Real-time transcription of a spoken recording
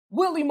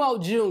Willie Moore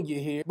Jr.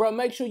 here. Bro,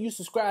 make sure you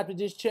subscribe to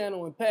this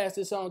channel and pass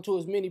this on to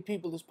as many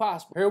people as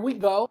possible. Here we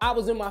go. I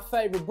was in my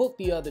favorite book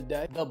the other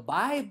day, the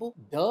Bible,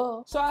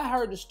 duh. So I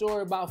heard the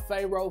story about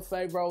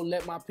Pharaoh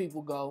let my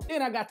people go.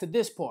 Then I got to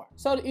this part.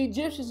 So the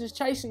Egyptians is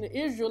chasing the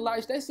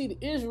Israelites. They see the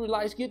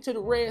Israelites get to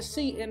the Red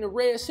Sea and the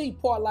Red Sea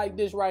part like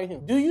this right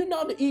here. Do you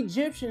know the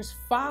Egyptians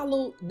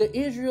followed the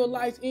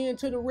Israelites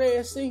into the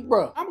Red Sea?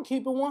 Bro, I'm gonna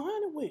keep it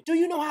 100 with you. Do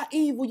you know how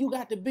evil you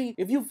got to be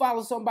if you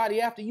follow somebody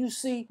after you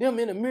see them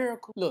in a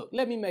miracle? Look,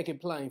 let me make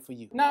it plain for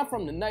you. Now I'm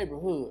from the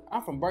neighborhood.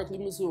 I'm from Berkeley,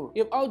 Missouri.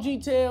 If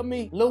OG tell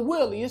me, Lil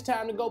Willie, it's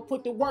time to go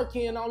put the work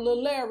in on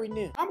Lil Larry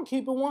now, I'm gonna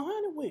keep it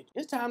 100 with you.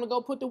 It's time to go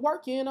put the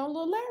work in on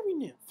Lil Larry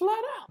now, flat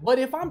out. But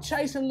if I'm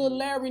chasing Lil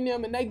Larry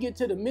them and they get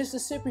to the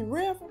Mississippi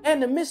River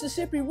and the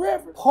Mississippi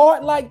River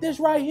part like this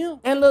right here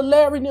and Lil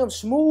Larry them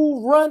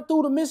smooth run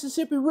through the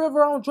Mississippi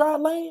River on dry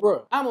land,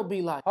 bro, I'm gonna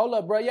be like, hold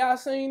up, bro, y'all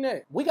seen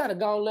that? We gotta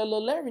go and let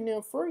Lil Larry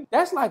them free.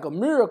 That's like a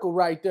miracle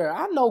right there.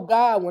 I know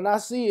God when I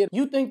see it.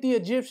 You think the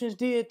Egyptians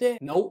did that?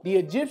 Nope. The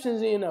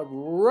Egyptians end up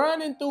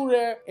running through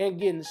there and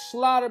getting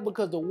slaughtered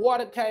because the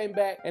water came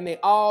back and they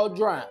all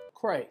drowned.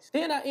 Crazy.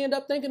 Then I end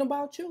up thinking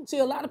about you. See,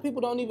 a lot of people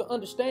don't even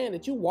understand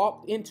that you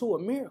walked into a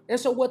miracle. And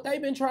so what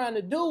they've been trying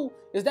to do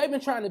is they've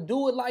been trying to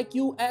do it like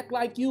you, act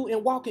like you,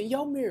 and walk in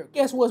your miracle.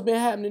 Guess what's been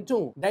happening to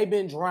them? They've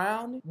been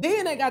drowning.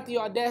 Then they got the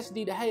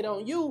audacity to hate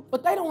on you,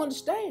 but they don't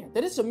understand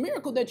that it's a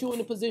miracle that you're in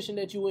the position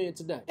that you're in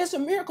today. It's a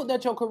miracle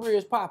that your career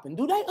is popping.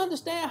 Do they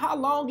understand how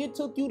long it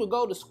took you to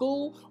go to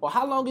school or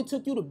how long it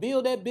took you to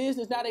build that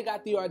business? Now they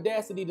got the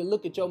audacity to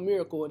look at your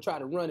miracle and try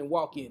to run and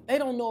walk in. They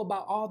don't know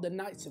about all the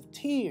nights of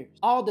tears,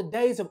 all the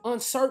days of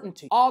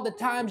uncertainty, all the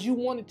times you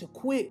wanted to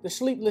quit, the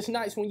sleepless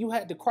nights when you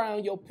had to cry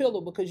on your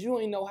pillow because you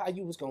ain't know how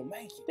you was gonna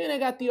make it. Then they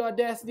got the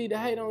audacity to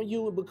hate on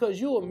you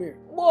because you a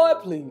miracle. Boy,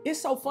 please. It's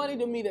so funny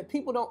to me that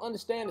people don't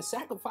understand the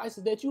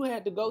sacrifices that you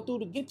had to go through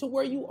to get to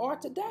where you are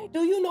today.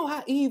 Do you know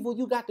how evil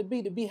you got to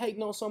be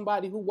hating on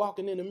somebody who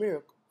walking in a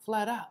miracle?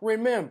 Flat out.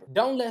 Remember,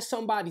 don't let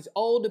somebody's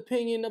old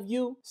opinion of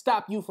you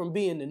stop you from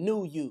being the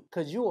new you,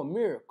 because you're a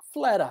miracle.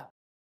 Flat out.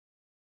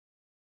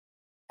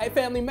 Hey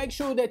family, make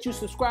sure that you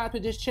subscribe to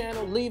this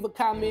channel, leave a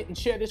comment, and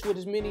share this with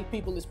as many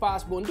people as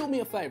possible. And do me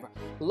a favor,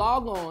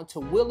 log on to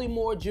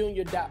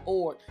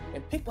williemoorejr.org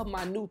and pick up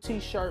my new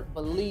t-shirt,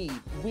 Believe.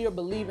 We are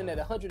believing that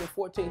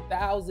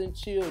 114,000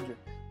 children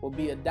will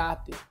be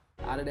adopted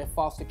out of that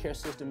foster care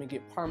system and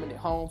get permanent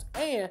homes.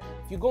 And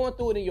if you're going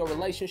through it in your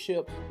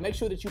relationship, make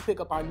sure that you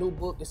pick up our new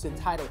book. It's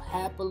entitled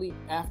Happily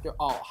After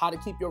All, How to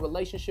Keep Your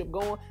Relationship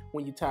Going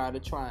When You're Tired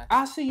of Trying.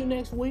 I'll see you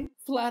next week,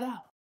 flat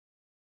out.